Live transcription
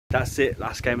That's it,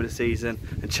 last game of the season,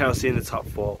 and Chelsea in the top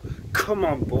 4. Come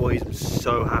on, boys, I'm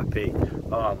so happy.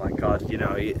 Oh my God, you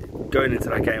know, going into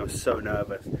that game I was so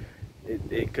nervous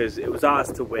because it was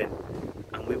ours to win,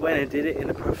 and we went and did it in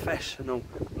a professional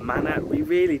manner. We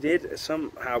really did.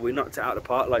 Somehow we knocked it out of the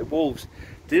park. Like Wolves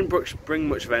didn't bring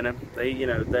much venom.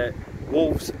 The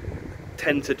Wolves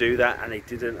tend to do that, and they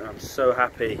didn't. And I'm so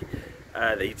happy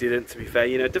that he didn't. To be fair,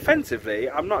 you know, defensively,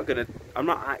 I'm not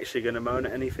actually gonna moan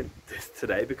at anything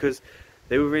today because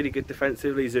they were really good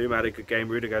defensively. Zoom had a good game,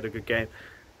 Rudiger had a good game,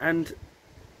 and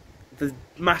the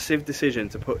massive decision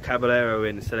to put Caballero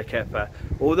in instead of Kepa,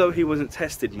 although he wasn't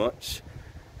tested much,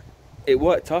 it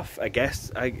worked off, I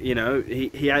guess. You know,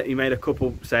 he made a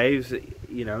couple saves.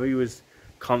 You know, he was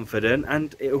confident,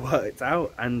 and it worked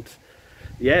out. And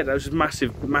yeah, that was just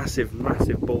massive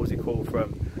ballsy call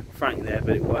from Frank there,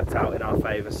 but it worked out in our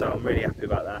favour, so I'm really happy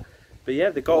about that. But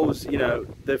yeah, the goals, you know,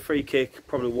 the free kick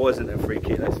probably wasn't a free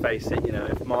kick, let's face it. You know,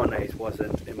 if Mane's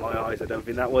wasn't, in my eyes, I don't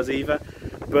think that was either.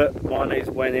 But Mane's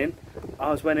went in,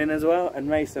 ours went in as well, and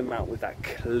Mason Mount with that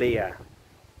clear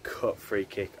cut free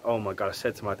kick. Oh my God, I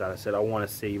said to my dad, I said, I want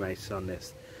to see Mason on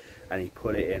this. And he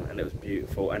put it in, and it was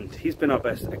beautiful. And he's been our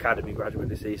best academy graduate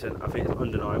this season. I think it's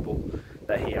undeniable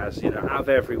that he has. You know, out of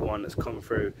everyone that's come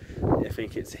through, I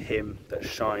think it's him that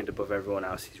shined above everyone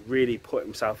else. He's really put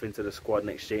himself into the squad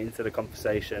next year, into the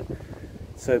conversation.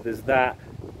 So there's that.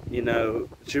 You know,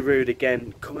 Giroud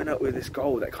again coming up with this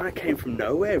goal that kind of came from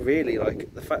nowhere, really.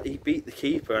 Like the fact he beat the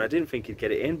keeper, and I didn't think he'd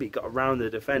get it in, but he got around the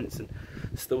defence and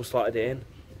still slotted it in.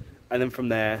 And then from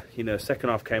there, you know, second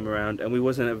half came around, and we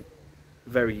wasn't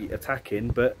very attacking,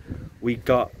 but we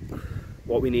got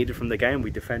what we needed from the game. We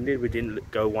defended, we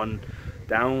didn't go one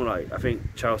down. Like I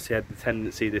think Chelsea had the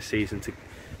tendency this season to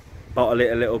bottle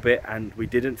it a little bit, and we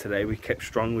didn't today. We kept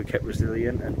strong, we kept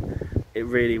resilient, and it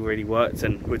really worked.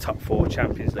 And we're top 4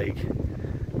 Champions League,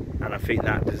 and I think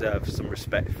that deserves some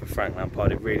respect for Frank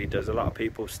Lampard. It really does. A lot of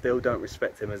people still don't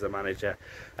respect him as a manager,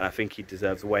 and I think he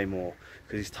deserves way more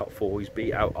because he's top 4. He's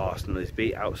beat out Arsenal, he's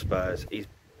beat out Spurs, he's,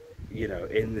 you know,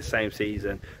 in the same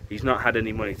season. He's not had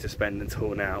any money to spend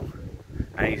until now,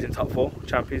 and he's in top 4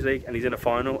 Champions League, and he's in a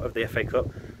final of the FA Cup.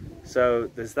 So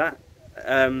there's that.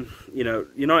 You know,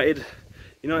 United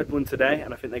won today,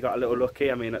 and I think they got a little lucky.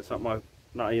 I mean, that's not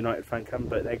a United fan cam,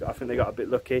 but I think they got a bit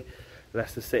lucky.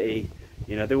 Leicester City,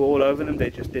 you know, they were all over them. They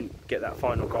just didn't get that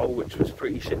final goal, which was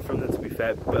pretty shit from them, to be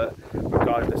fair. But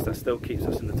regardless, that still keeps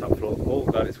us in the top floor. Oh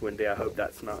God, it's windy. I hope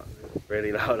that's not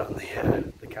really loud on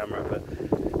the camera.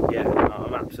 But yeah,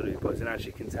 I'm absolutely buzzing, as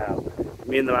you can tell.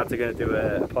 Me and the lads are going to do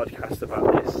a podcast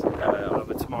about this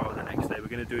over tomorrow or the next day. We're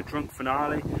going to do a drunk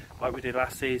finale like we did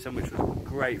last season, which was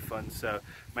great fun. So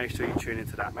make sure you tune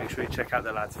into that. Make sure you check out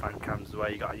the lads' fan cams as well.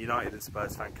 You got a United and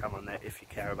Spurs fan cam on there if you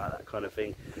care about that kind of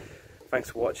thing.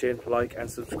 Thanks for watching. Like and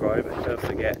subscribe, and don't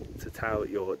forget to tell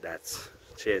your dads.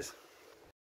 Cheers.